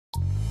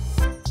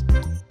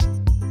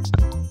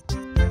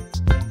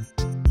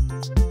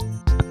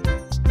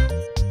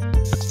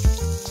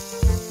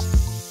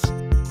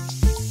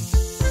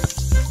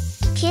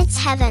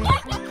heaven.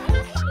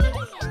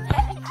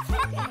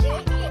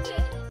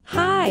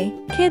 Hi,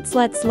 kids,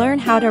 let's learn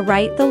how to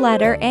write the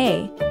letter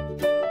A.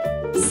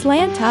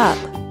 Slant up.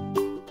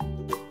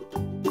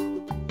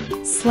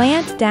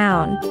 Slant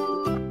down.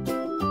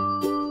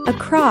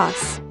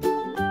 Across.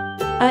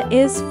 A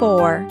is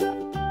for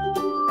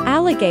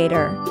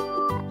alligator.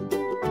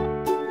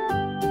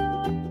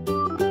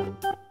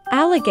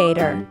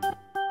 Alligator.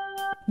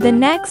 The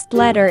next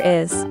letter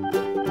is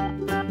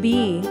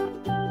B.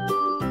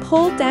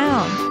 Pull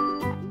down.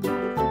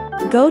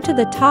 Go to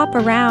the top,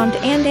 around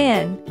and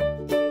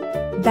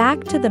in.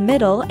 Back to the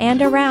middle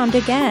and around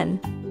again.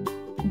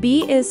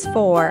 B is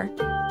for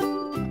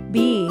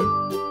bee.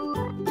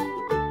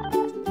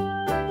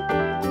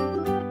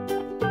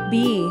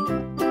 B.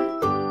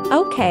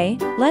 Okay,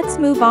 let's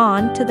move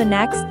on to the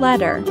next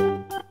letter.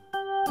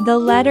 The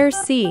letter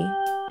C.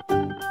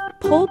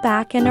 Pull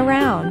back and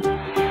around.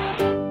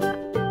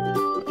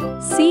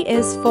 C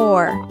is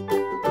for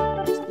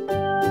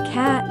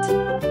cat.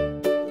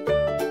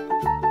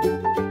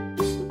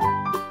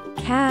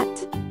 Cat.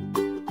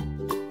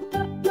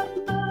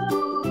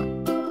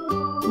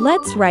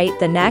 Let's write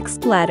the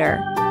next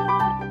letter.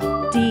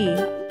 D.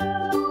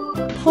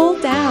 Pull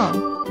down.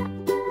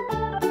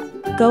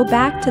 Go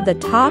back to the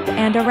top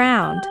and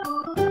around.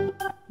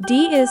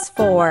 D is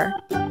for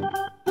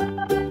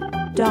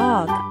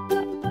dog.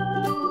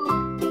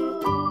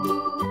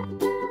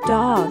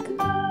 Dog.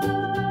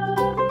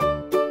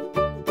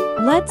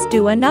 Let's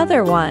do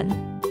another one.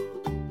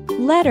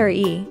 Letter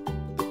E.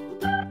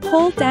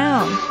 Pull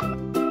down.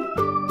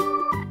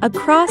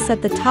 Across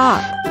at the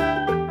top.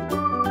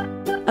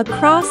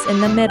 Across in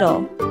the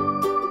middle.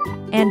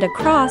 And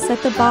across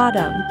at the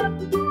bottom.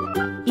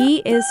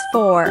 E is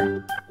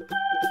for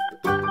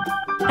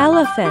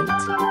elephant.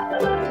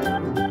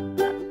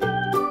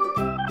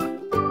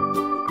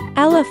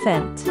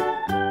 Elephant.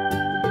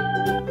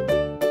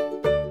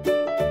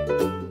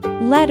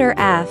 Letter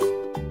F.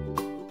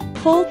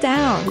 Pull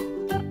down.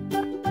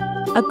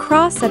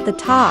 Across at the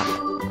top.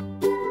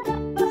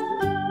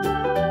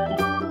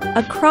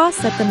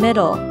 Across at the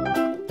middle.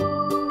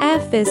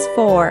 F is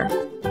for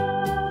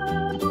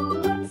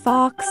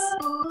fox.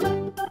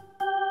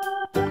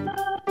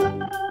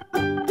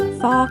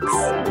 Fox.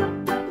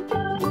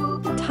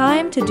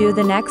 Time to do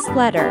the next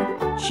letter.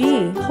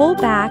 G. Pull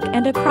back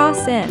and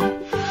across in.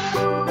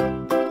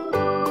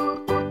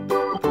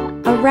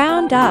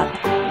 Around up.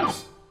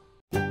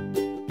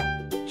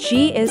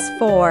 G is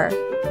for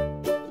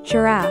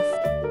giraffe.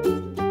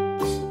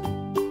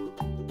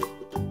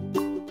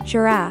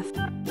 Giraffe.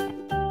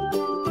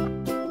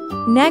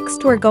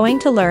 Next, we're going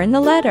to learn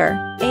the letter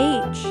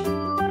H.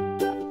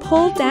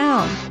 Pull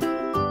down.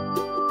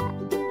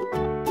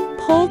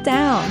 Pull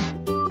down.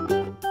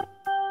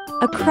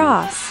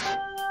 Across.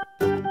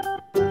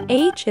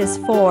 H is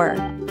for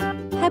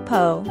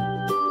hippo.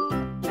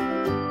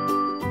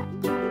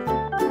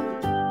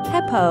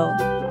 Hippo.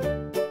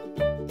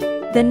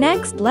 The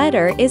next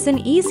letter is an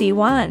easy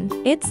one.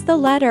 It's the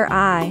letter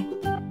I.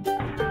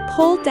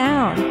 Pull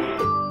down.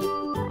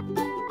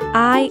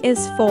 I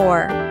is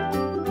for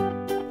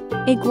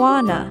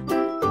iguana.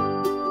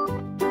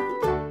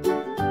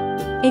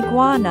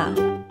 Iguana.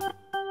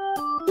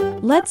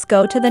 Let's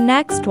go to the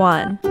next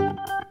one.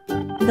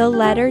 The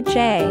letter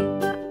J.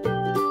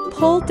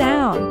 Pull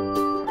down.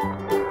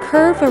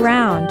 Curve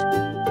around.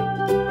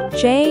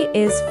 J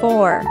is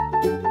for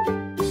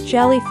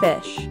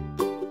jellyfish.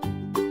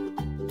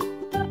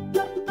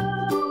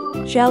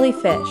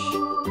 Jellyfish.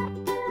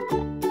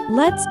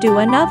 Let's do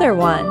another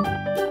one.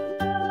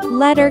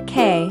 Letter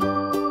K.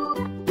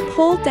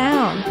 Pull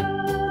down.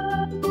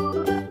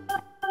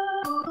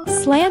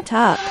 Slant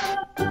up.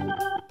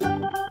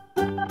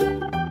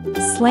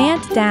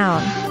 Slant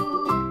down.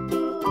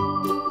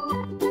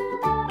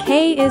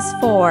 K is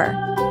for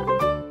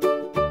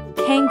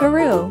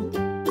kangaroo.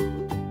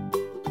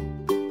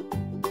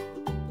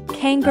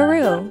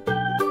 Kangaroo.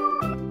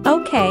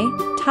 Okay,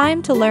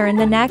 time to learn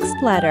the next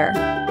letter.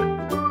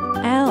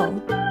 L.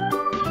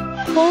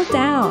 Pull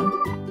down.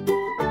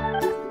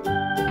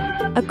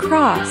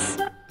 Across.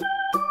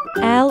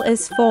 L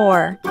is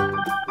for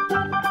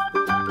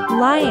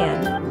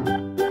lion.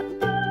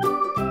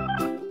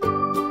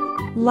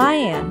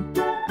 Lion.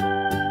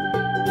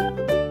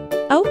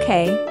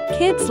 Okay,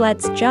 kids,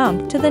 let's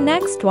jump to the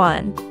next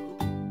one.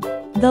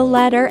 The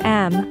letter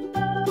M.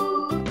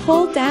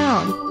 Pull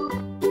down.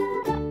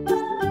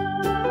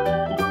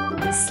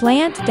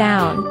 Slant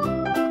down.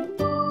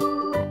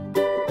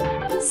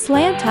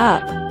 Slant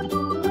up.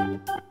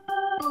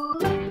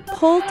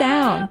 Pull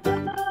down.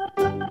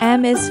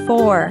 M is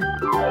for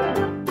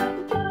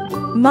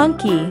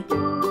monkey.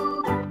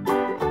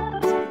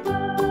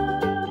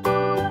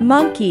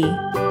 Monkey.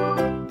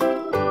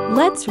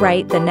 Let's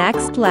write the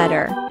next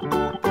letter.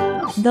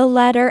 The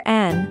letter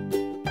N.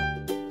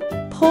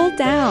 Pull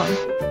down.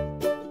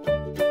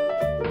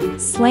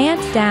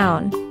 Slant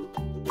down.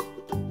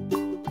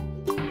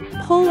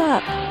 Pull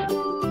up.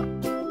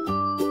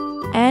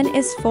 N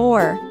is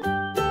for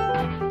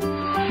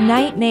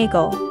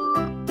night-nagle.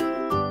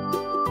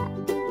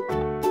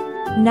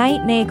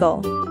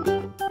 Night-nagle.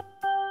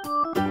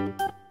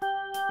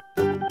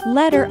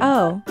 Letter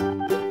O.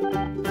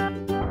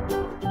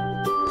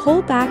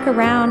 Pull back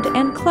around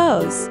and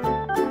close.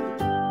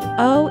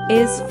 O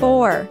is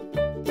for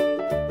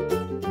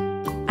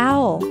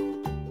owl.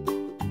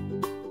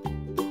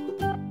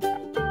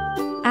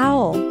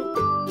 Owl.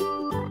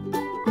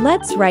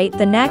 Let's write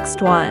the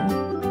next one.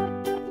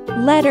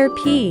 Letter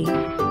P.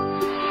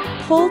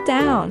 Pull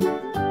down.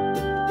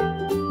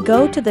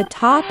 Go to the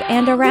top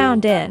and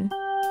around in.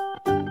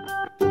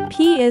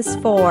 P is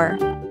for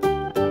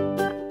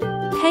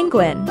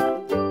penguin.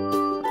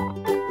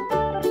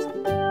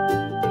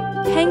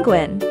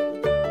 Penguin.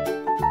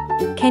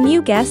 Can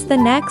you guess the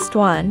next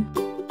one?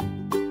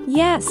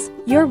 Yes,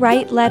 you're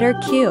right. Letter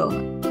Q.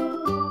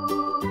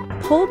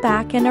 Pull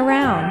back and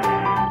around.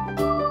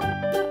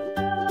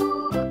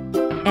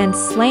 And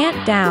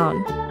slant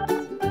down.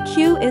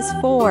 Q is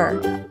for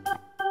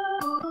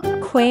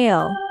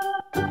quail.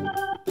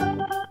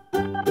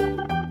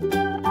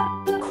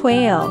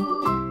 Quail.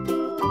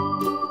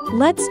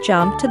 Let's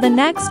jump to the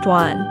next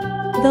one.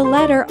 The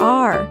letter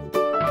R.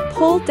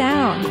 Pull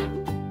down.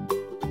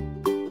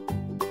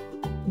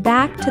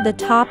 Back to the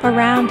top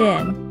around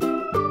in.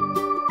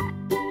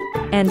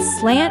 And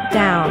slant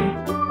down.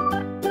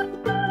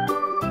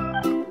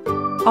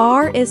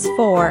 R is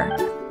for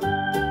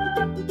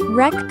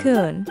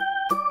raccoon.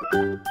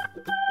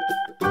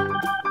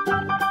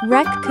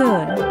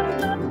 Raccoon.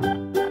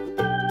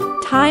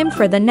 Time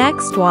for the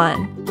next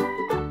one.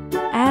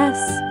 S.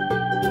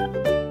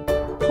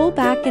 Pull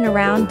back and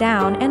around,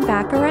 down and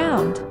back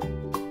around.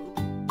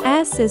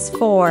 S is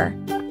for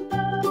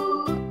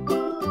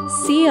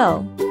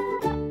seal.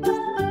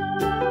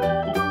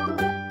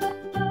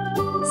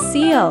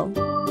 Seal.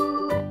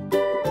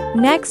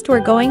 Next we're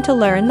going to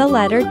learn the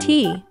letter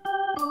T.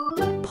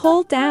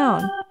 Pull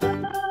down.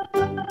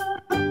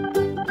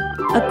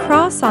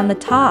 Across on the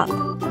top.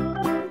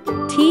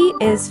 T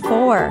is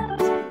for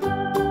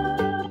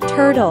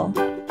turtle.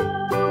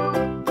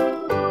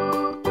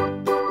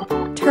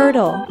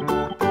 Turtle.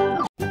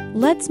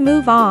 Let's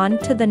move on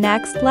to the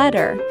next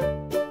letter.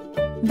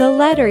 The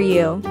letter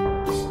U.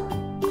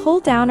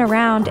 Pull down,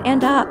 around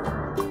and up.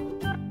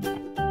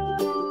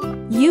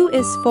 U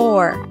is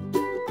for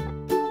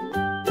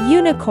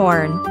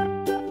unicorn.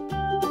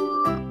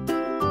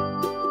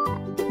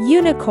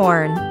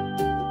 Unicorn.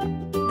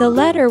 The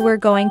letter we're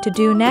going to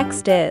do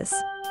next is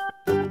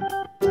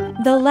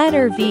the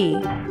letter V.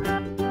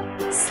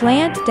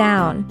 Slant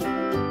down.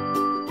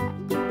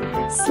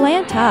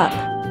 Slant up.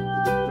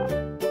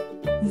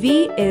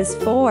 V is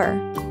for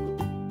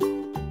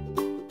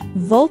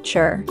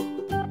vulture.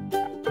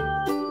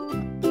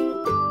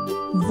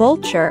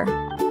 Vulture.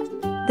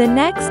 The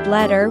next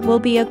letter will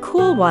be a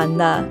cool one,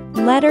 the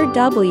letter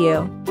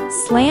W.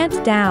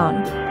 Slant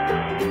down.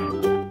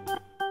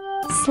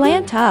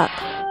 Slant up.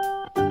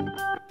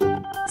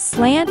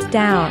 Slant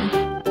down.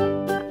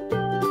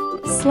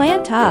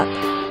 Slant up.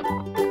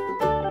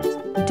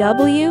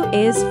 W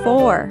is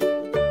for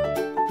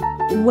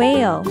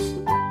whale.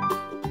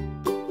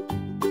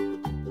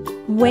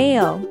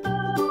 Whale.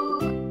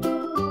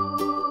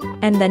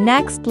 And the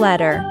next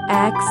letter,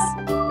 X.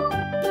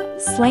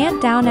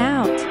 Slant down,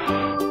 out.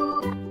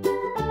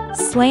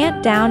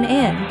 Slant down,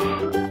 in.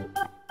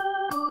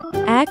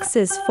 X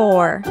is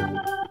for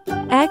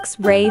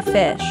X-ray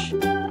fish.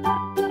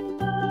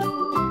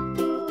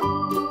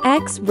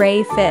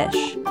 X-ray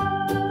fish.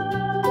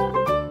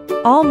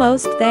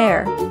 Almost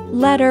there.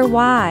 Letter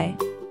Y.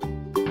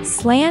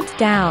 Slant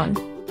down.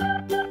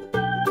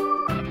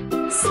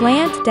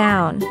 Slant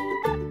down.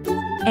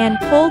 And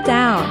pull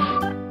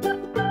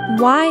down.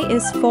 Y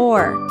is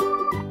for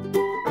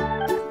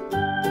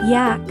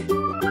yak.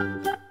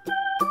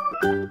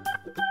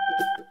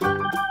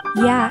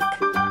 Yak.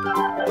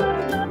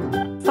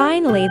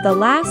 Finally, the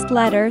last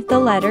letter, the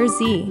letter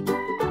Z.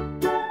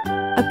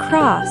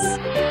 Across.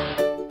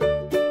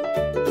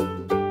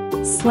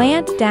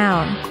 Slant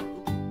down.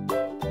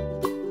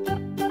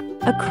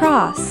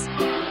 Across.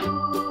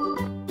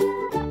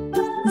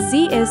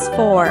 Z is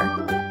for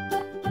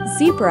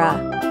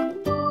zebra.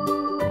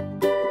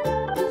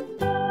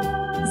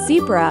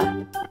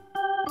 Zebra.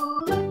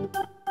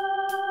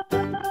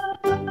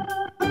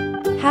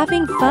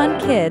 Having fun,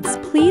 kids?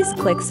 Please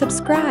click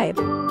subscribe.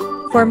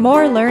 For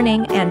more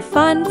learning and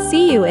fun,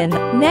 see you in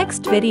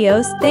next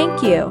videos.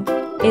 Thank you.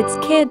 It's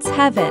Kids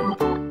Heaven.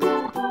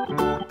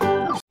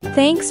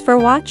 Thanks for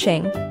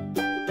watching.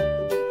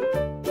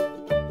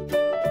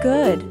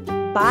 Good.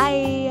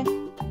 Bye.